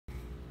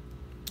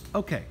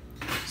Okay,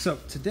 so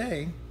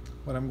today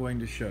what I'm going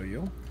to show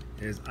you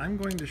is I'm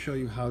going to show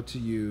you how to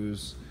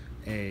use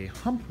a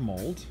hump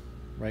mold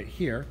right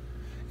here,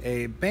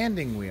 a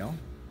banding wheel,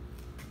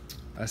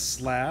 a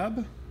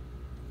slab,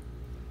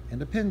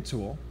 and a pin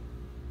tool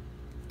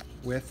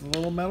with a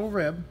little metal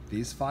rib,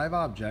 these 5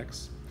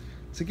 objects.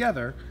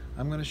 Together,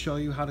 I'm going to show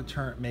you how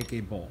to make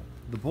a bowl.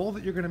 The bowl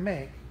that you're going to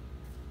make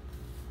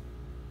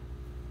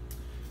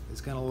is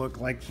going to look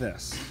like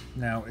this.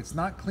 Now, it's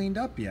not cleaned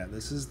up yet.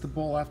 This is the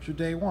bowl after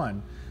day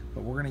 1,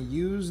 but we're going to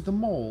use the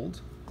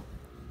mold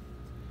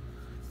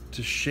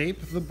to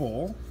shape the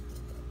bowl.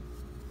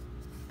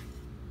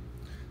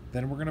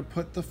 Then we're going to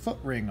put the foot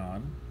ring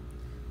on.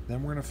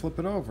 Then we're going to flip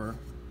it over,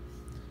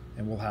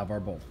 and we'll have our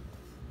bowl.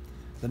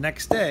 The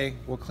next day,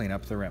 we'll clean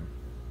up the rim.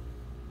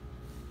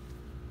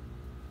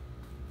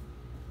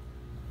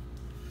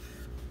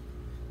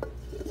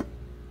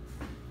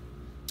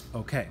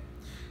 Okay,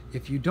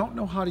 if you don't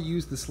know how to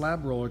use the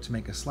slab roller to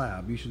make a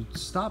slab, you should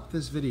stop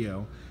this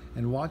video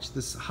and watch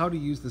this how to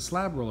use the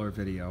slab roller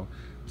video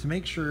to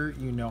make sure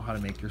you know how to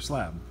make your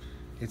slab.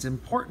 It's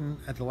important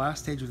at the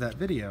last stage of that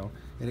video,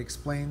 it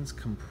explains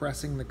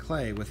compressing the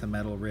clay with a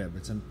metal rib.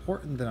 It's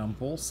important that on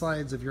both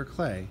sides of your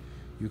clay,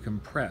 you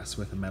compress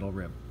with a metal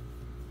rib.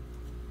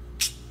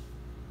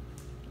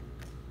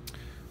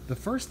 The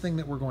first thing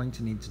that we're going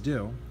to need to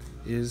do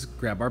is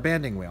grab our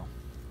banding wheel.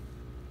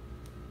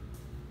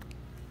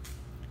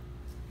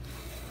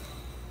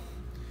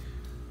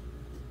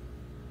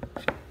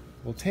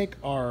 We'll take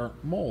our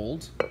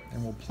mold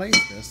and we'll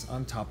place this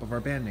on top of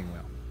our banding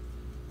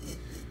wheel.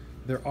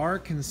 There are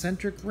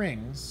concentric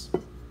rings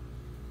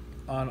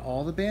on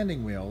all the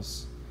banding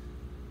wheels.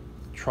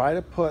 Try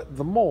to put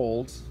the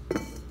mold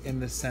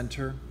in the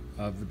center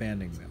of the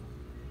banding wheel.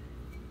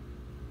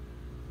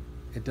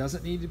 It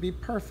doesn't need to be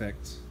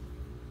perfect,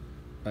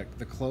 but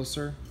the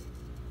closer,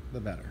 the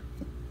better.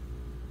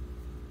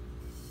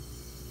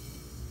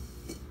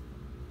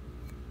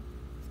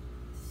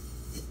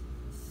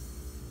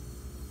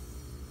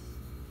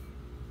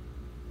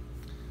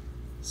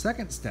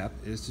 Second step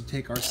is to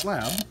take our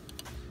slab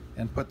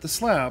and put the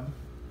slab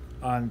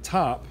on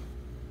top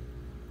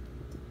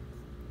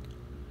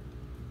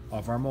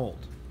of our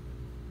mold.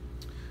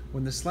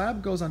 When the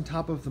slab goes on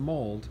top of the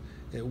mold,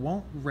 it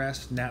won't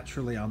rest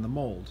naturally on the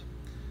mold.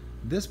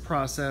 This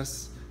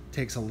process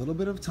takes a little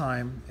bit of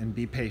time, and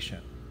be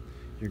patient.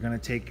 You're going to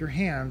take your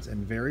hands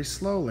and very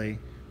slowly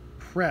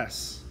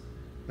press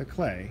the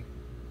clay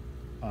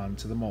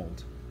onto the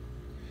mold.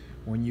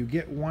 When you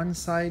get one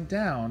side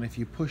down, if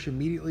you push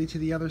immediately to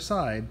the other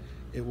side,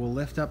 it will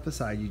lift up the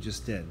side you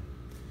just did.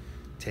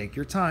 Take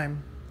your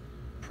time,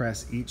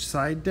 press each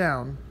side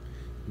down.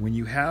 When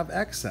you have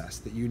excess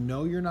that you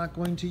know you're not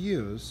going to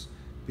use,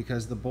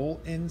 because the bowl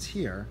ends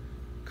here,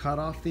 cut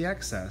off the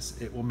excess.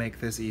 It will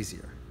make this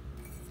easier.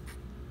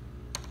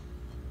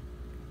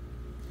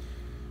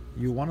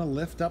 You want to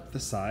lift up the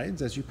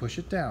sides as you push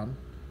it down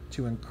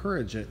to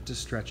encourage it to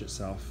stretch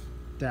itself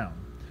down.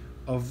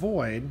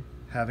 Avoid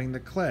having the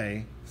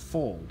clay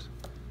fold.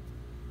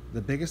 The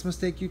biggest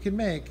mistake you can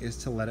make is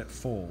to let it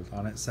fold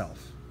on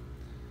itself.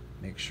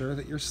 Make sure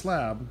that your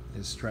slab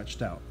is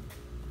stretched out.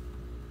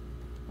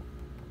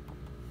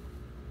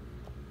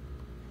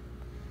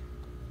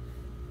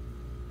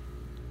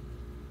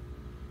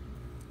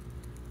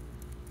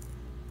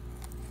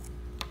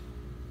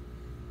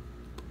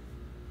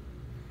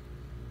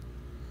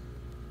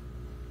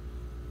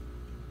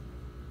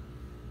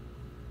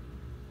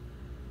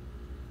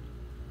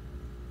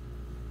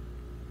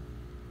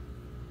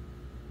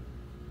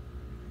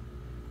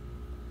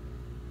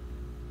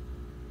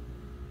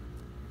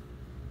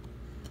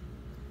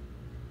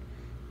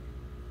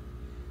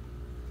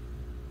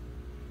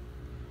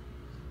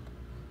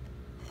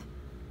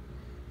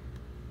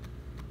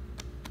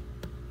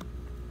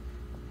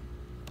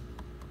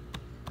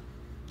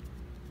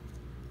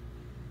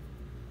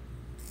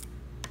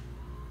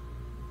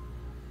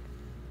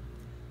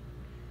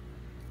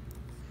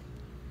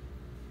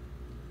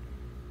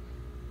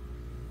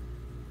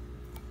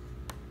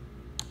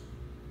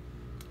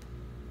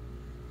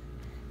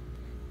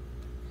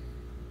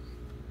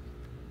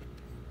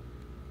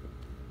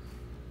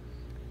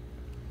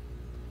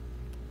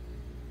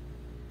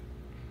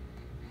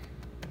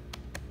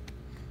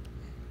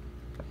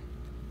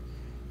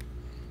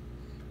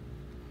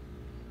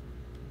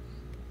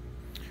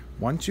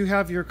 Once you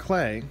have your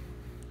clay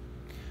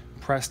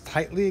pressed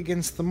tightly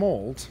against the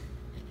mold,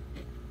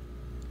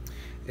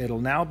 it'll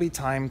now be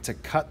time to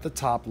cut the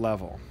top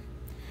level.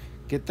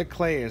 Get the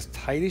clay as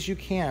tight as you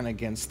can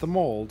against the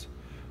mold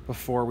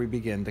before we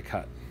begin to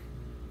cut.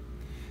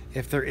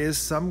 If there is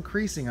some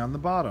creasing on the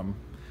bottom,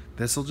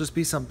 this will just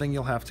be something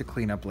you'll have to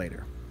clean up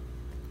later.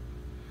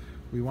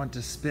 We want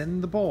to spin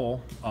the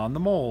bowl on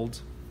the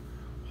mold,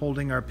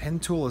 holding our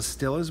pin tool as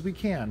still as we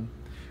can.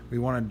 We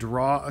want to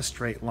draw a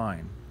straight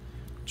line.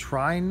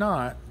 Try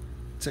not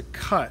to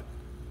cut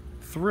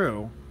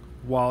through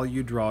while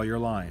you draw your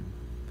line.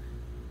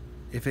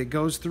 If it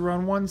goes through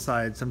on one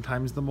side,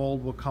 sometimes the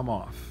mold will come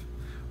off.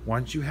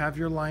 Once you have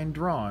your line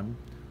drawn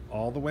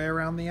all the way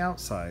around the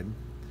outside,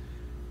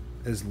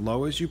 as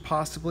low as you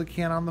possibly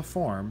can on the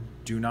form.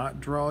 Do not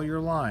draw your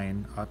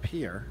line up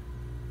here.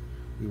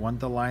 We want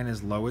the line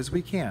as low as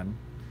we can.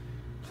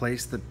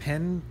 Place the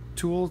pin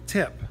tool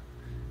tip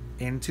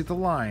into the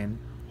line,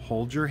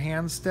 hold your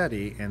hand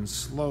steady, and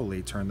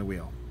slowly turn the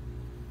wheel.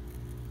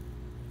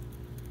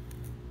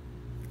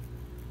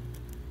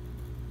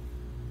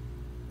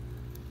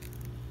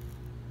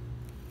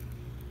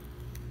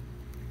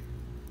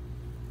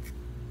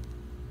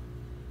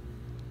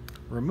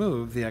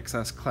 Remove the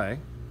excess clay.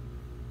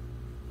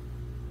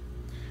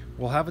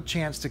 We'll have a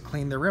chance to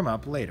clean the rim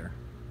up later.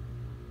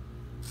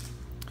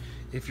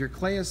 If your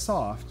clay is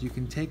soft, you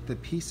can take the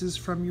pieces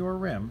from your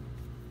rim,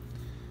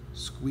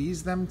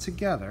 squeeze them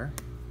together,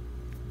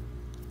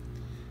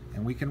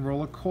 and we can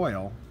roll a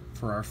coil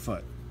for our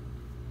foot.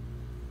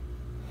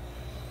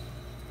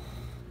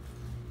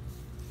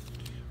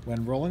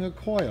 When rolling a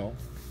coil,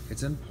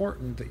 it's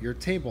important that your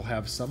table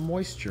have some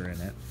moisture in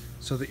it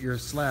so that your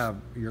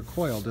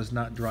coil does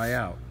not dry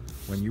out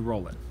when you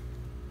roll it.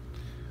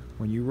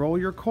 When you roll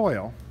your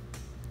coil,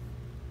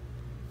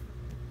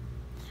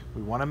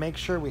 we want to make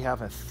sure we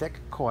have a thick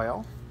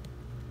coil.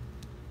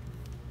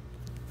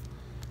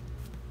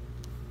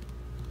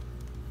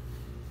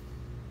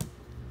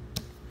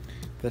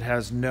 That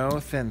has no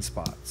thin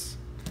spots.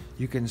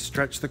 You can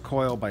stretch the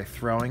coil by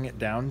throwing it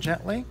down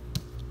gently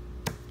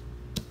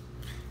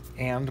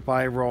and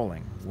by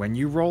rolling. When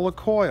you roll a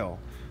coil,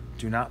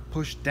 do not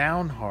push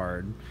down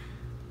hard.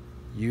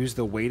 Use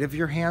the weight of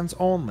your hands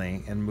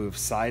only and move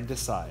side to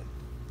side.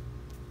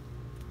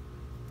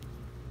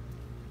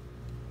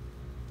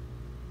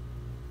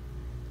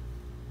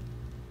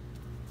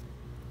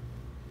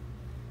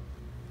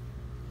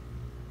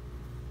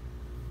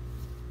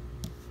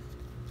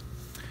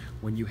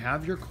 When you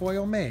have your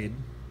coil made,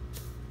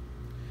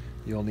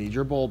 you'll need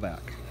your bowl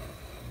back.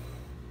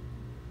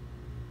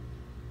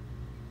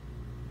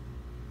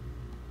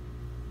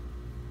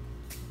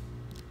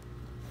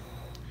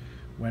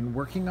 When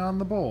working on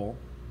the bowl,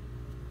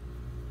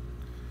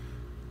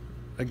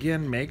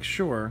 again, make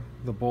sure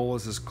the bowl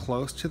is as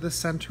close to the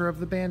center of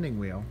the banding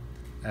wheel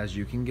as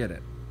you can get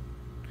it.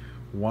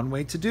 One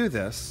way to do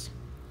this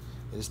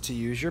is to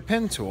use your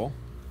pin tool,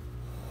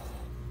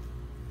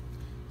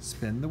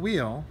 spin the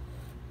wheel,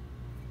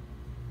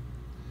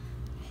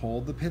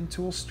 hold the pin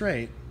tool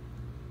straight,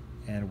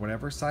 and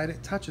whatever side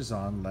it touches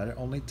on, let it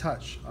only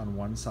touch on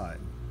one side.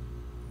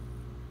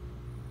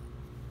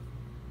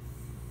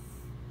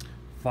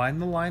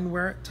 Find the line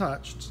where it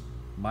touched.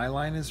 My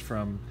line is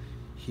from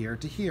here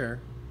to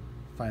here.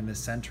 Find the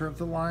center of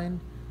the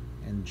line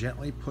and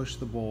gently push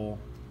the bowl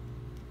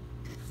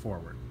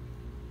forward.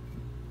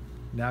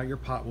 Now your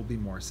pot will be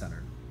more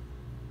centered.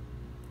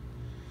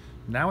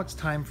 Now it's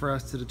time for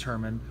us to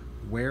determine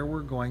where we're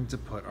going to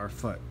put our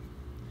foot.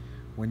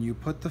 When you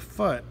put the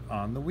foot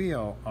on the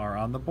wheel or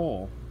on the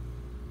bowl,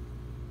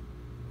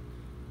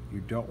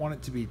 you don't want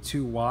it to be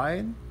too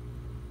wide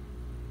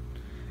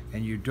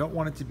and you don't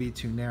want it to be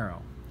too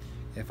narrow.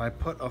 If I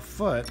put a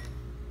foot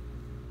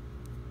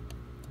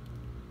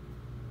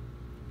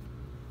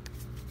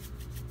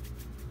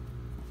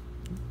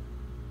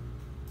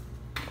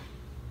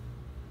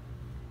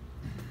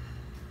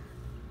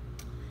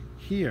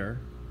here,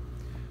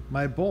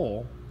 my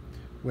bowl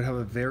would have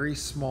a very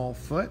small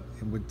foot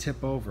and would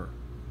tip over.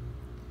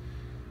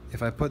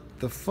 If I put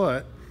the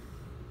foot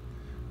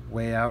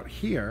way out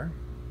here,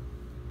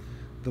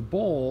 the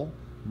bowl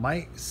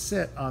might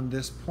sit on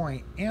this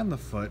point and the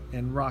foot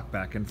and rock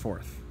back and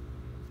forth.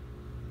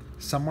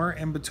 Somewhere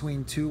in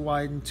between too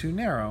wide and too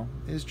narrow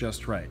is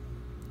just right.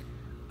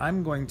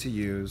 I'm going to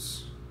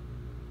use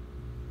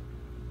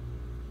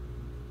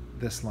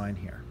this line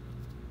here.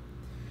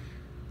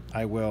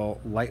 I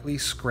will lightly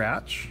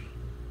scratch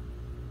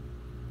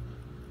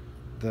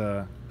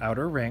the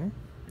outer ring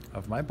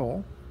of my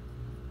bowl.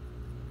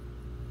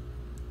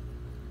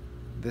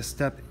 This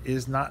step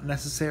is not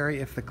necessary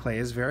if the clay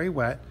is very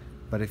wet,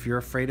 but if you're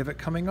afraid of it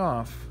coming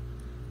off,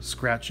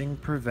 scratching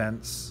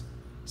prevents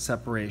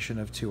separation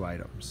of two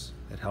items.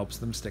 It helps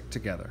them stick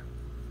together.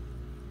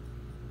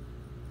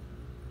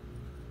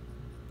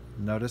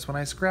 Notice when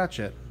I scratch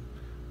it,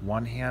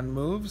 one hand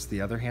moves, the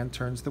other hand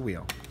turns the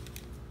wheel.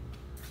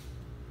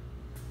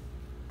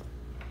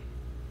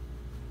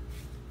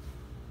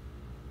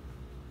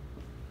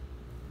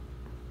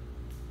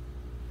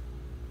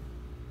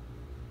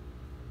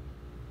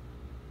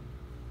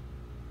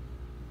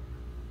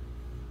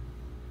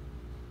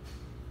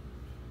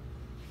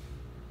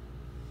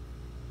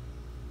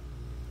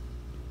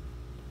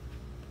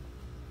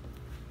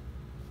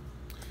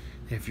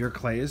 If your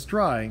clay is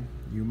dry,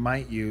 you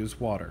might use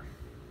water.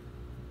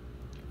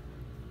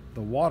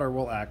 The water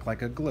will act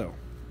like a glue.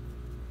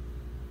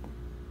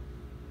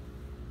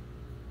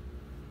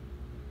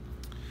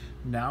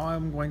 Now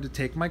I'm going to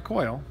take my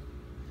coil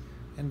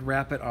and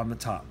wrap it on the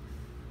top.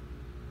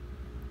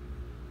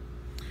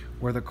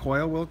 Where the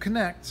coil will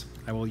connect,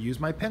 I will use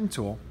my pin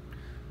tool,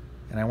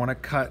 and I want to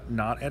cut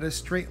not at a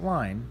straight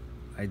line.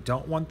 I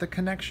don't want the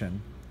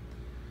connection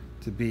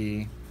to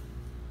be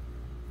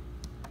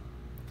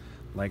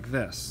like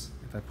this.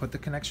 If I put the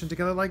connection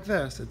together like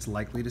this, it's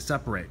likely to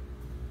separate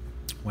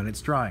when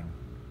it's drying.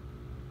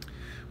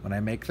 When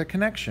I make the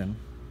connection,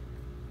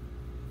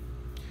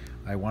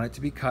 I want it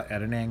to be cut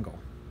at an angle.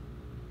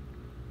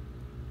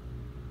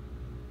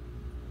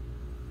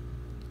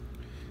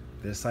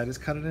 This side is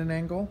cut at an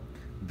angle.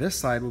 This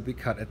side will be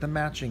cut at the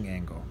matching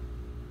angle,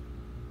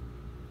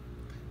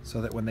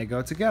 so that when they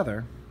go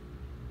together,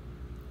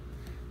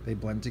 they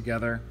blend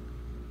together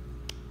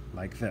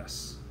like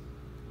this.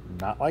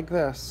 Not like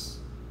this,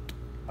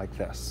 like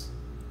this.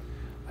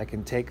 I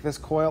can take this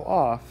coil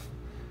off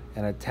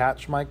and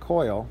attach my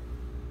coil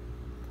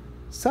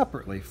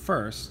separately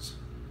first,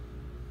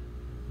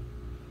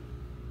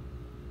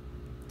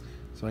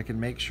 so I can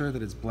make sure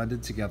that it's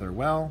blended together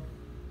well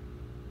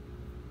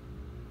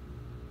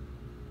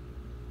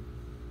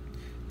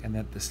and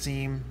that the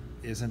seam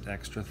isn't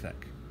extra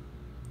thick.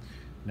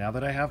 Now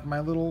that I have my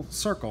little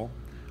circle,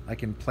 I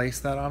can place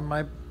that on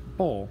my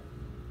bowl,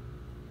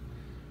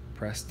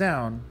 press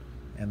down,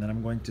 and then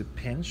I'm going to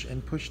pinch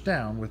and push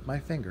down with my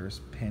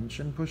fingers, pinch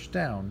and push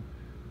down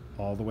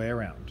all the way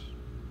around.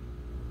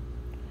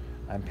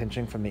 I'm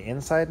pinching from the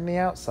inside and the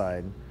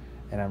outside,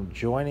 and I'm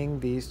joining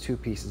these two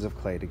pieces of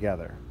clay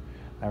together.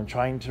 I'm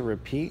trying to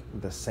repeat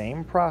the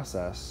same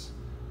process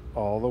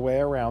all the way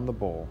around the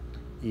bowl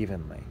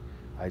evenly.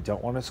 I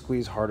don't want to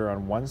squeeze harder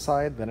on one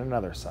side than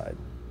another side.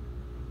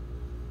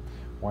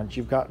 Once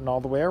you've gotten all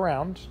the way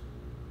around,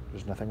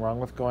 there's nothing wrong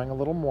with going a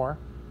little more.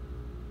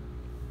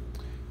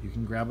 You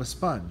can grab a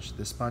sponge.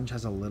 This sponge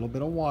has a little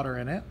bit of water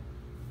in it,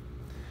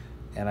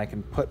 and I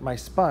can put my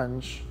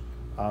sponge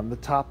on the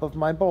top of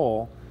my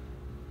bowl,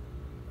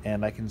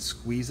 and I can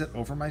squeeze it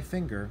over my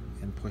finger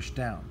and push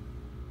down.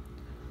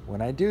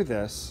 When I do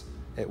this,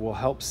 it will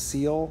help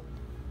seal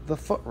the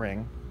foot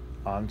ring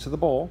onto the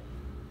bowl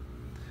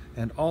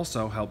and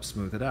also help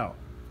smooth it out.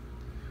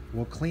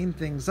 We'll clean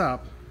things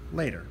up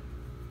later.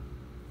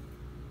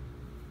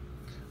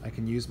 I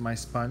can use my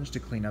sponge to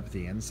clean up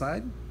the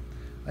inside.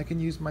 I can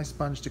use my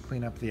sponge to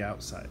clean up the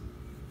outside.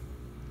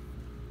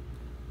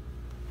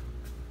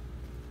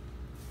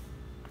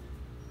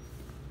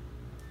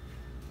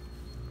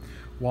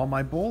 While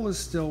my bowl is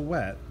still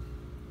wet,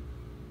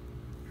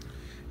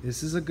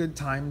 this is a good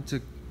time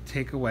to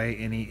take away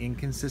any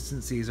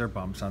inconsistencies or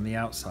bumps on the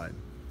outside.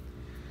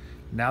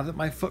 Now that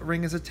my foot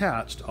ring is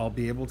attached, I'll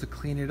be able to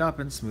clean it up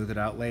and smooth it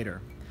out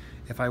later.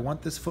 If I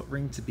want this foot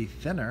ring to be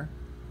thinner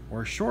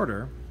or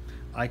shorter,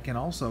 I can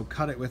also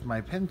cut it with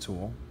my pin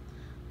tool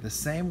the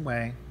same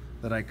way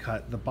that I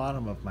cut the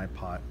bottom of my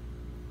pot.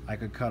 I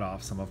could cut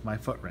off some of my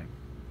foot ring.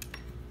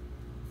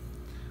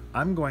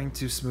 I'm going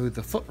to smooth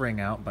the foot ring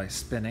out by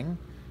spinning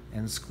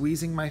and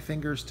squeezing my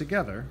fingers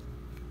together.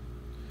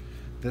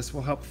 This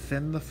will help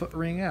thin the foot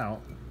ring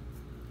out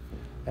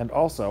and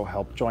also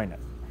help join it.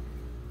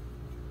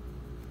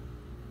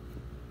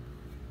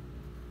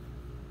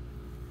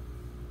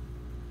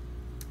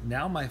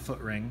 Now my foot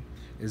ring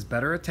is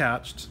better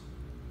attached.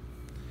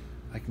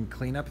 I can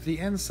clean up the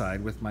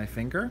inside with my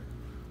finger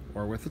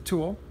or with a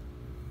tool.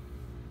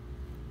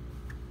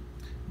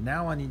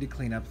 Now I need to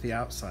clean up the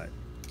outside.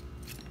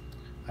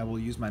 I will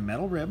use my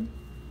metal rib.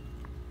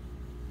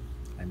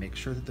 I make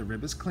sure that the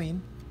rib is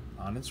clean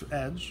on its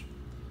edge.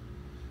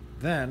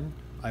 Then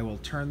I will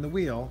turn the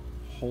wheel,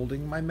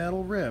 holding my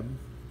metal rib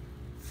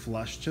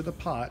flush to the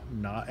pot,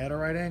 not at a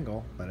right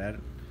angle, but at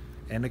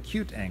an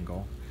acute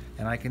angle,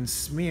 and I can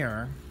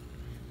smear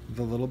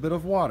the little bit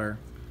of water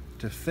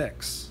to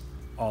fix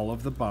all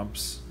of the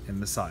bumps in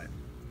the side.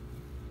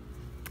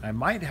 I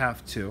might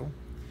have to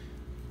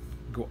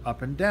go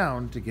up and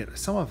down to get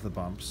some of the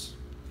bumps.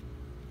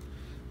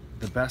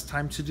 The best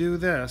time to do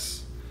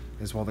this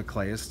is while the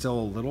clay is still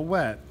a little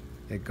wet.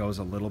 It goes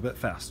a little bit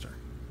faster.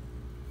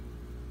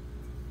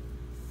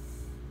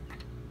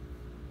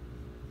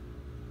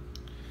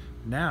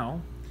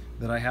 Now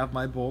that I have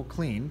my bowl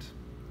cleaned,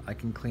 I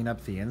can clean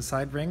up the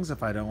inside rings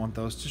if I don't want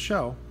those to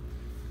show.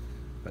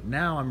 But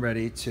now I'm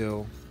ready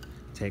to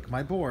take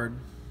my board,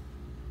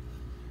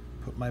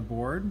 put my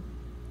board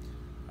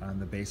on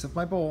the base of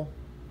my bowl,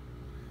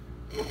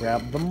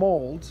 grab the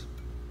mold,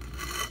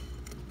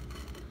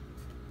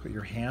 put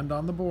your hand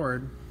on the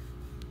board,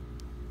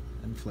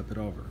 and flip it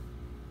over.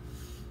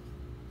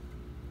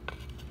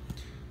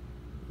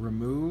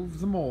 Remove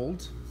the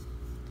mold,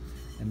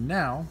 and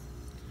now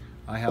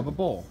I have a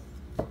bowl.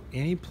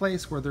 Any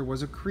place where there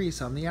was a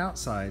crease on the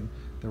outside,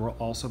 there will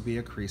also be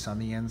a crease on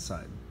the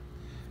inside.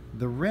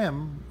 The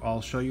rim,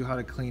 I'll show you how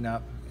to clean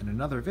up in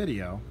another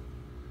video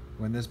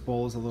when this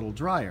bowl is a little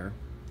drier.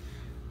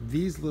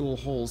 These little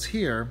holes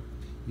here,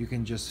 you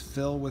can just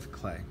fill with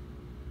clay.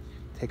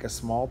 Take a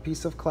small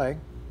piece of clay,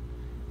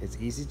 it's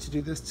easy to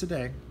do this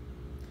today,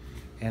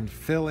 and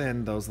fill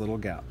in those little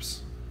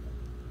gaps.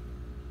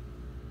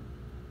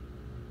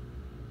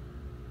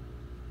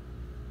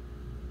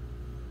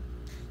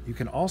 You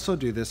can also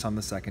do this on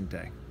the second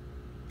day,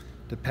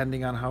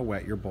 depending on how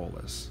wet your bowl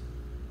is.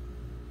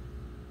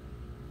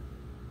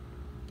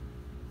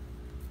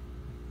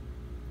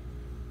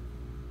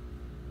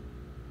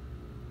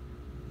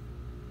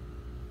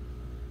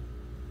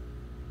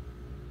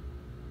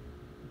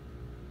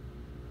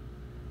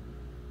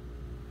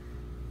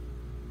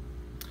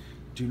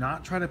 Do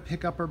not try to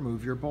pick up or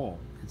move your bowl.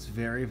 It's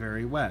very,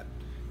 very wet.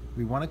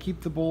 We want to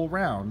keep the bowl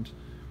round.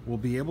 We'll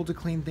be able to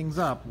clean things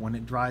up when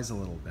it dries a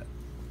little bit.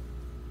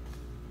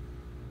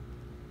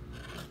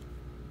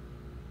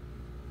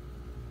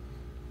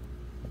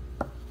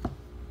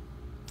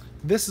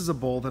 This is a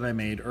bowl that I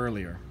made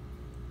earlier.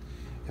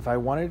 If I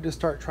wanted to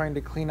start trying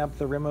to clean up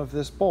the rim of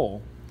this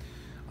bowl,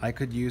 I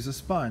could use a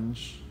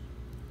sponge,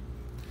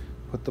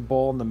 put the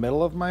bowl in the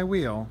middle of my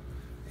wheel,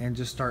 and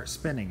just start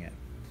spinning it.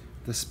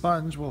 The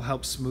sponge will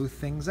help smooth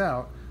things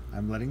out.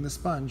 I'm letting the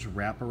sponge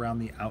wrap around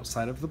the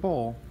outside of the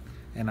bowl,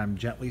 and I'm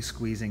gently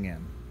squeezing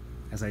in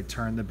as I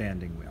turn the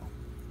banding wheel.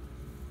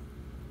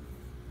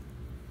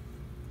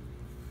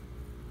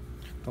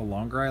 The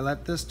longer I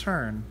let this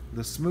turn,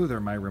 the smoother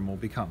my rim will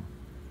become.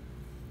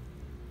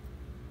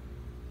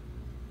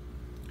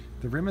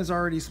 The rim is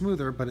already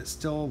smoother, but it's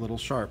still a little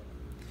sharp.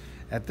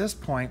 At this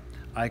point,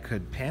 I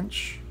could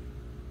pinch.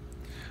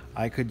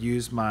 I could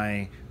use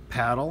my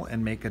paddle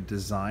and make a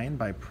design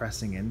by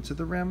pressing into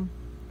the rim,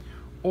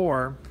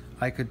 or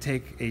I could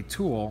take a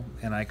tool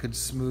and I could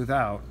smooth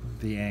out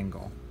the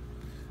angle.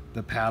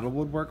 The paddle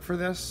would work for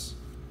this,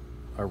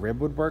 a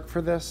rib would work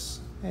for this,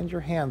 and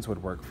your hands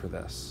would work for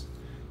this.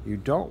 You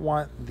don't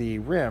want the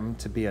rim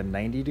to be a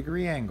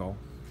 90-degree angle.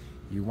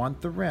 You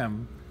want the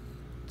rim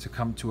to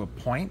come to a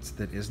point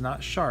that is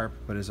not sharp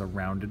but is a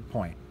rounded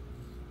point.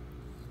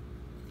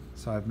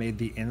 So I've made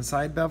the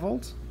inside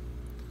beveled.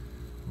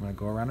 I'm going to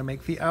go around and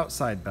make the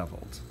outside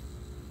beveled.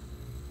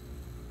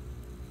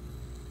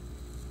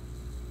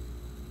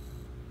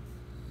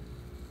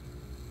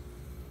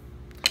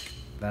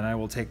 Then I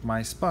will take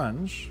my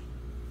sponge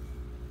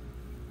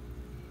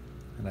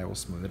and I will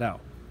smooth it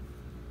out.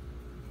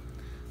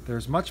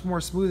 There's much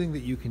more smoothing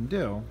that you can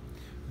do,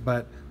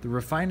 but the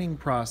refining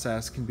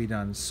process can be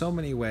done so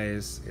many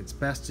ways. It's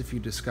best if you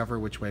discover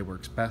which way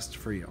works best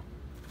for you.